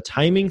 Was it a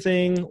timing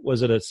thing?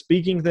 Was it a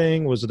speaking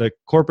thing? Was it a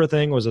corporate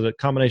thing? Was it a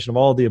combination of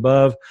all of the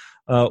above?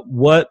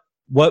 What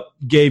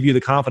gave you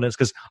the confidence?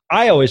 Because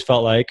I always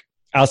felt like,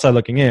 outside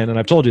looking in, and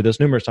I've told you this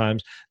numerous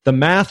times, the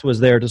math was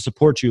there to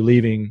support you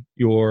leaving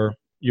your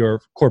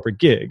corporate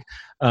gig.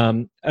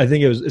 I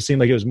think it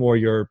seemed like it was more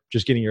you're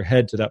just getting your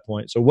head to that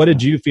point. So what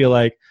did you feel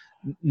like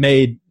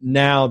made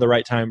now the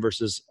right time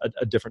versus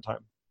a different time?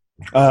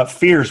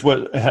 Fear is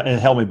what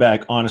held me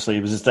back. Honestly,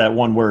 it was just that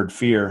one word,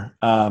 fear.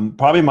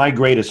 Probably my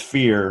greatest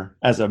fear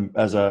as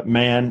a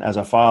man, as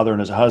a father,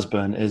 and as a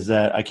husband is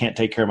that I can't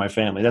take care of my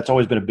family. That's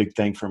always been a big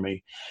thing for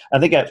me. I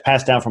think I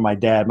passed down from my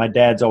dad. My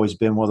dad's always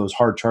been one of those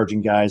hard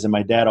charging guys. And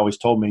my dad always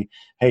told me,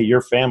 hey,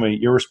 your family,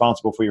 you're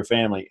responsible for your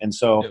family. And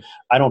so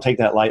I don't take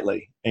that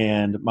lightly.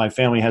 And my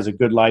family has a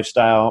good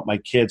lifestyle. My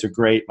kids are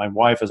great. My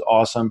wife is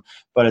awesome,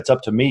 but it's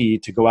up to me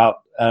to go out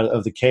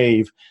of the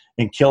cave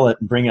and kill it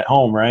and bring it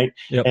home, right?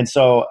 Yep. And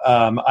so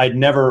I'd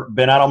never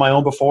been out on my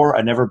own before.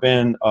 I'd never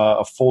been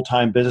a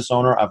full-time business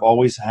owner. I've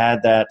always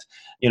had that,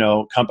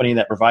 company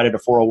that provided a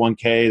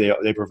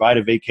 401k. They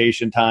provided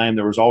vacation time.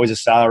 There was always a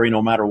salary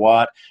no matter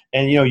what.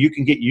 And, you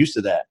can get used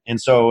to that.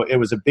 And so it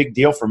was a big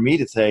deal for me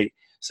to say,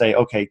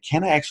 okay,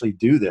 can I actually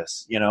do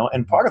this?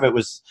 And part of it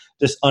was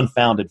this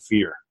unfounded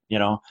fear,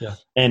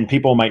 and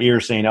people in my ear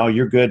saying, oh,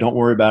 you're good. Don't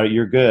worry about it.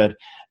 You're good.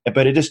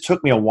 But it just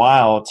took me a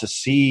while to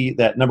see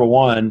that, number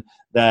one,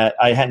 that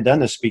I hadn't done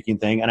this speaking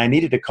thing, and I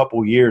needed a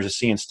couple years of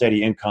seeing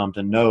steady income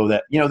to know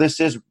that, this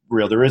is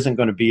real. There isn't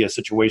going to be a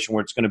situation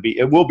where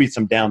it will be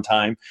some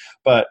downtime,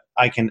 but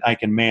I can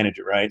manage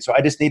it, right? So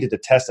I just needed to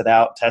test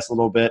a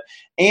little bit.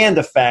 And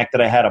the fact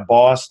that I had a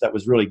boss that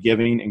was really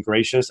giving and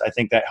gracious, I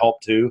think that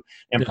helped too,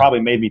 and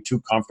probably made me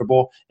too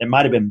comfortable. It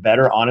might have been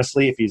better,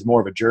 honestly, if he's more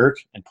of a jerk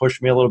and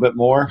pushed me a little bit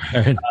more.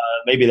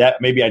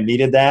 Maybe I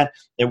needed that.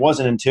 It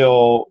wasn't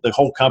until the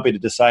whole company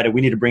decided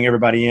we need to bring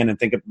everybody in and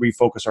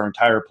refocus our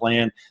entire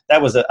plan.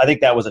 I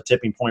think that was a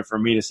tipping point for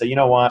me to say, you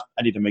know what,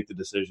 I need to make the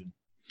decision.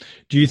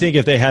 Do you think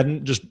if they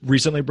hadn't just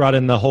recently brought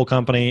in the whole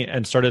company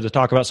and started to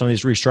talk about some of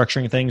these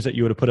restructuring things that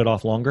you would have put it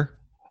off longer?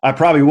 I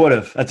probably would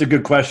have. That's a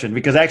good question,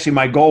 because actually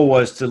my goal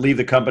was to leave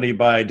the company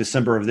by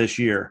December of this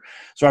year.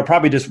 So I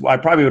probably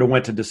would have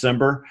went to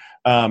December.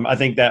 I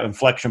think that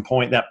inflection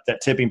point, that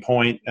tipping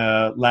point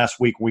last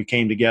week when we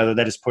came together,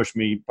 that just pushed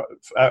me.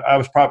 I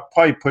was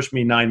probably pushed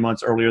me 9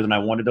 months earlier than I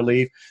wanted to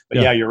leave. But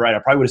yeah, you're right. I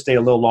probably would have stayed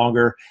a little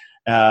longer.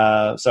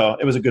 So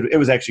it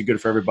was actually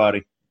good for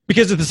everybody.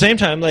 Because at the same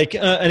time,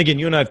 and again,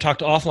 you and I have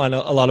talked offline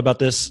a lot about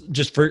this,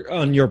 just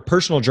on your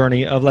personal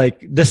journey of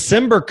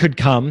December could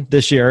come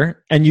this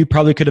year, and you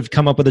probably could have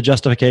come up with a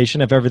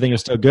justification if everything is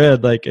still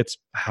good. I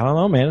don't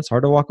know, man, it's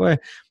hard to walk away.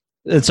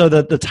 And so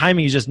the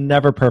timing is just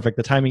never perfect.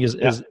 The timing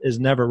is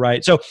never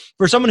right. So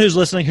for someone who's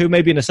listening, who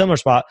may be in a similar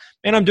spot,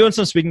 man, I'm doing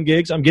some speaking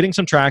gigs, I'm getting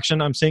some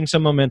traction, I'm seeing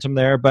some momentum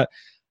there, but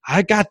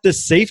I got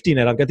this safety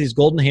net, I've got these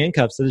golden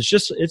handcuffs that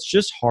it's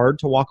just hard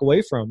to walk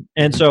away from.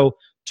 And so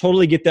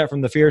totally get that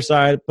from the fear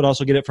side, but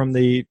also get it from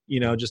the,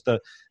 just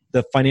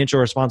the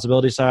financial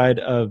responsibility side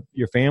of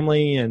your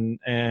family and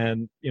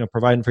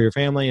providing for your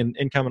family and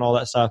income and all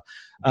that stuff.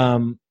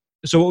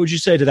 So what would you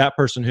say to that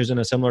person who's in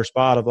a similar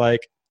spot of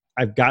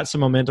I've got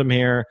some momentum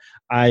here.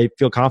 I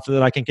feel confident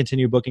that I can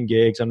continue booking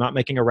gigs. I'm not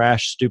making a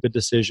rash, stupid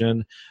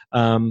decision.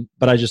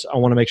 But I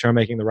want to make sure I'm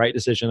making the right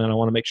decision, and I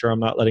want to make sure I'm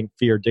not letting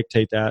fear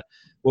dictate that.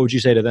 What would you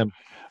say to them?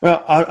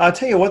 Well, I'll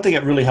tell you one thing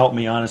that really helped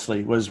me,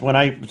 honestly, was when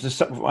I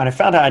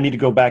found out I need to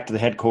go back to the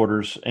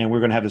headquarters and we're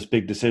going to have this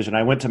big decision.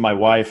 I went to my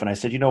wife and I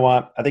said, you know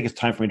what? I think it's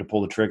time for me to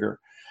pull the trigger.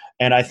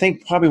 And I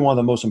think probably one of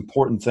the most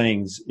important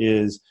things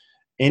is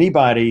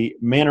anybody,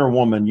 man or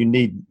woman, you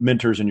need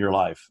mentors in your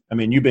life. I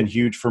mean, you've been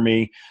huge for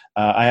me.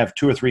 I have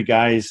 2 or 3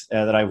 guys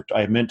that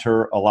I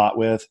mentor a lot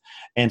with.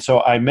 And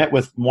so I met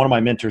with one of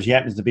my mentors. He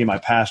happens to be my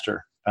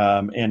pastor.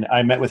 And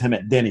I met with him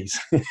at Denny's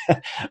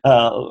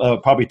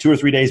probably 2 or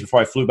 3 days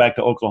before I flew back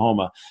to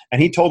Oklahoma.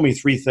 And he told me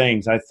 3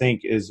 things I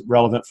think is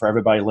relevant for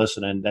everybody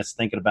listening that's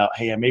thinking about,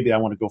 hey, maybe I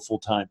want to go full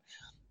time.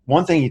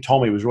 One thing he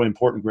told me was really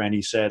important, Grant.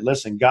 He said,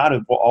 listen, God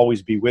will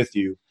always be with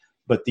you,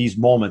 but these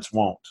moments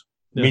won't.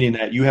 Yeah. Meaning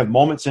that you have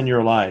moments in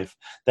your life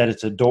that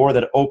it's a door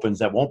that opens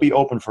that won't be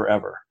open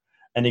forever.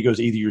 And he goes,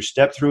 either you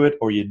step through it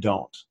or you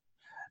don't.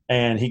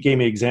 And he gave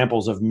me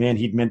examples of men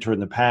he'd mentored in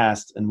the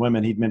past and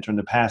women he'd mentored in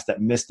the past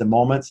that missed the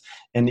moments.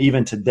 And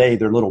even today,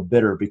 they're a little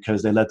bitter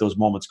because they let those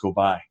moments go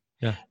by.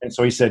 Yeah. And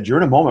so he said, you're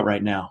in a moment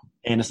right now,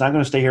 and it's not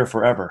going to stay here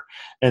forever.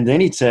 And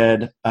then he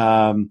said,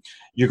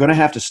 you're going to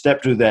have to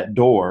step through that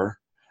door.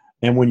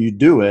 And when you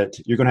do it,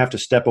 you're going to have to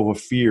step over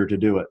fear to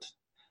do it.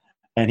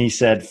 And he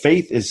said,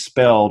 faith is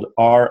spelled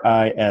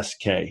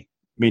R-I-S-K,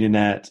 meaning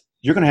that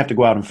you're going to have to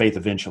go out in faith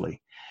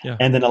eventually. Yeah.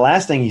 And then the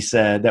last thing he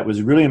said that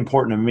was really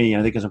important to me,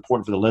 and I think is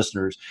important for the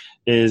listeners,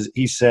 is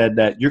he said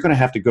that you're going to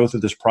have to go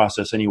through this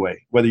process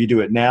anyway. Whether you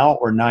do it now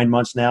or 9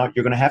 months now,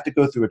 you're going to have to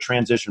go through a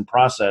transition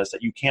process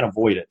that you can't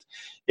avoid it.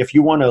 If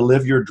you want to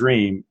live your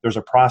dream, there's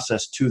a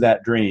process to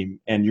that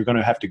dream, and you're going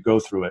to have to go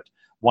through it.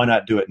 Why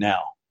not do it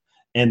now?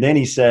 And then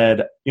he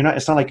said,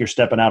 it's not like you're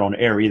stepping out on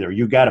air either.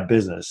 You got a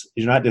business.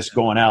 You're not just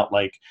going out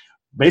like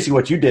basically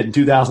what you did in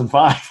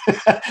 2005.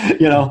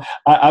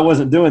 I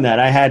wasn't doing that.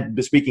 I had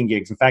speaking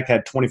gigs. In fact, I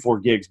had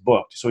 24 gigs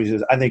booked. So he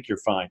says, I think you're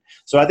fine.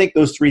 So I think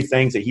those 3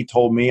 things that he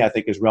told me, I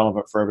think is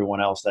relevant for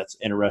everyone else that's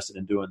interested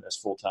in doing this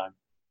full time.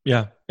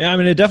 Yeah. I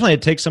mean,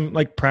 it takes some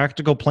like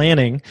practical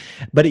planning,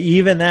 but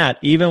even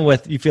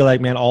with, you feel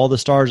like, man, all the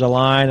stars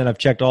align and I've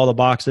checked all the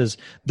boxes,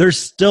 there's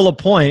still a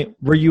point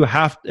where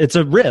it's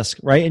a risk,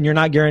 right? And you're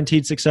not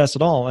guaranteed success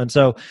at all. And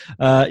so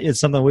it's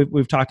something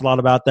we've talked a lot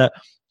about that.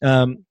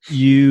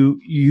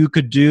 You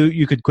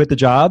could quit the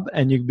job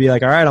and you could be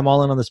like, all right, I'm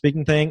all in on the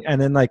speaking thing.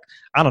 And then like,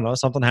 I don't know,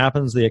 something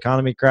happens, the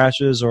economy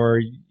crashes,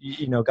 or,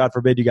 God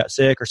forbid you got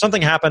sick or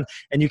something happened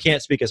and you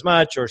can't speak as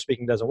much, or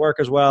speaking doesn't work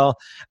as well.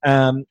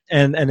 And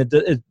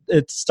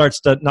it starts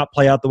to not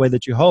play out the way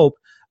that you hope.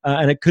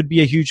 And it could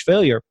be a huge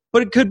failure,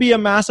 but it could be a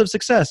massive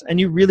success. And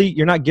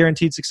you're not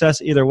guaranteed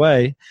success either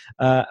way.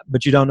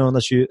 But you don't know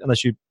unless you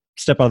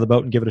step out of the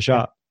boat and give it a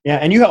shot. Yeah.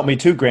 And you helped me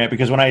too, Grant,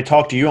 because when I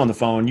talked to you on the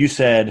phone, you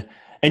said,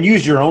 and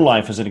used your own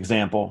life as an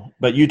example,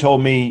 but you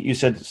told me, you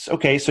said,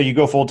 okay, so you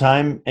go full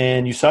time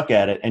and you suck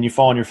at it and you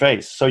fall on your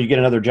face. So you get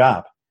another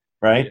job,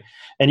 right? Yeah.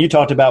 And you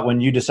talked about when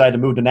you decided to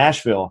move to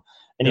Nashville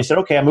and you said,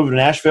 okay, I moved to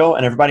Nashville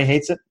and everybody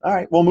hates it. All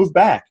right, we'll move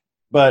back.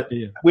 But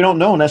we don't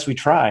know unless we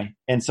try.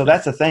 And so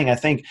that's the thing. I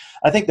think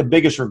the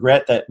biggest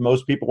regret that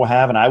most people will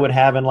have, and I would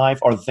have in life,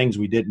 are the things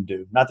we didn't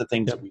do, not the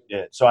things that we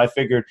did. So I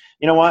figured,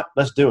 you know what,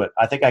 let's do it.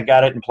 I think I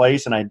got it in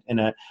place, and I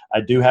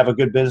do have a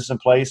good business in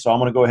place, so I'm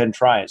going to go ahead and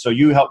try it. So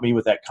you helped me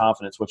with that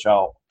confidence, which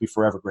I'll be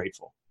forever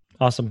grateful.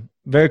 Awesome.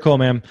 Very cool,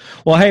 man.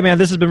 Well, hey, man,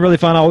 this has been really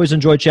fun. I always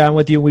enjoy chatting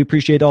with you. We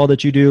appreciate all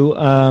that you do.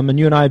 And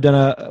you and I have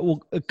done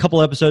a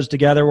couple episodes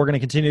together. We're going to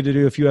continue to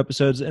do a few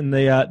episodes in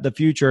the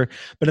future.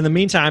 But in the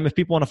meantime, if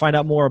people want to find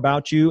out more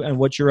about you and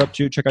what you're up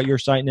to, check out your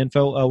site and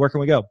info. Where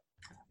can we go?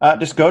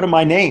 Just go to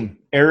my name,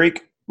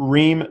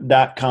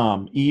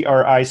 ericream.com,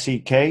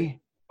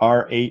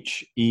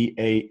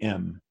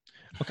 ERICKRHEAM.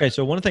 Okay,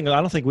 so one thing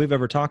I don't think we've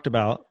ever talked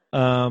about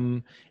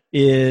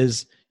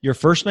is your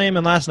first name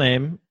and last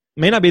name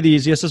may not be the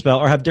easiest to spell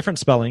or have different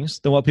spellings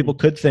than what people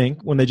could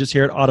think when they just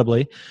hear it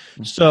audibly.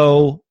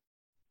 So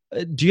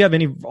do you have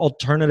any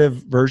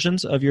alternative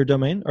versions of your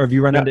domain, or have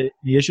you run into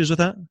any issues with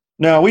that?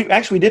 No, we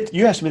actually did.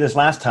 You asked me this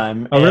last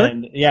time. Oh, really?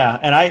 And yeah.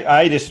 And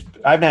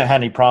I've not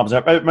had any problems.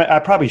 I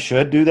probably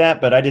should do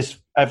that, but I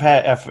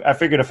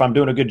figured if I'm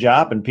doing a good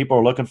job and people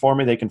are looking for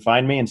me, they can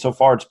find me. And so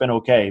far it's been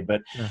okay,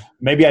 but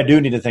maybe I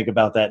do need to think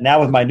about that.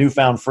 Now with my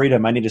newfound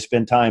freedom, I need to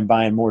spend time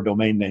buying more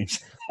domain names.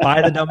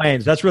 Buy the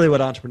domains. That's really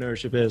what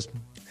entrepreneurship is.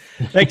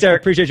 Thanks,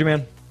 Eric. Appreciate you,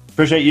 man.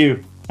 Appreciate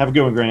you. Have a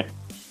good one, Grant.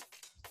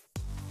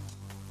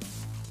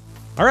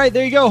 All right,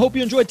 there you go. Hope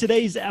you enjoyed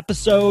today's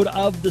episode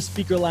of the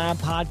Speaker Lab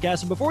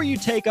podcast. And before you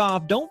take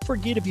off, don't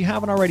forget, if you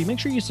haven't already, make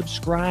sure you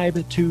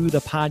subscribe to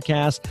the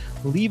podcast.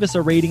 Leave us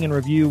a rating and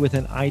review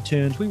within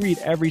iTunes. We read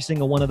every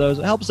single one of those.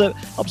 It helps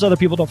other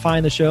people to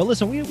find the show.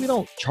 Listen, we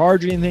don't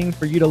charge anything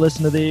for you to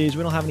listen to these.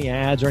 We don't have any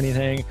ads or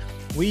anything.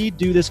 We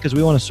do this because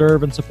we want to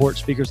serve and support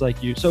speakers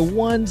like you. So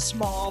one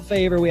small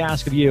favor we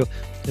ask of you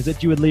is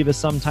that you would leave us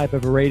some type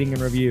of a rating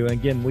and review.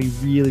 Again, we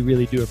really,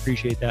 really do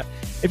appreciate that.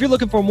 If you're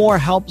looking for more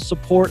help,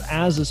 support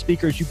as a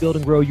speaker as you build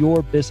and grow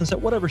your business at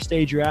whatever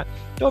stage you're at,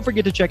 don't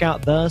forget to check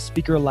out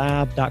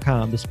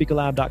thespeakerlab.com,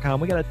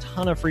 thespeakerlab.com. We got a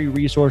ton of free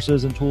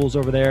resources and tools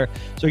over there.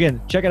 So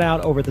again, check it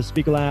out over at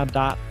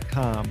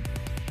thespeakerlab.com.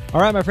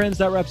 All right, my friends,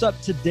 that wraps up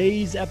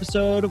today's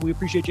episode. We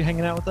appreciate you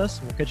hanging out with us.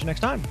 We'll catch you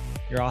next time.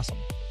 You're awesome.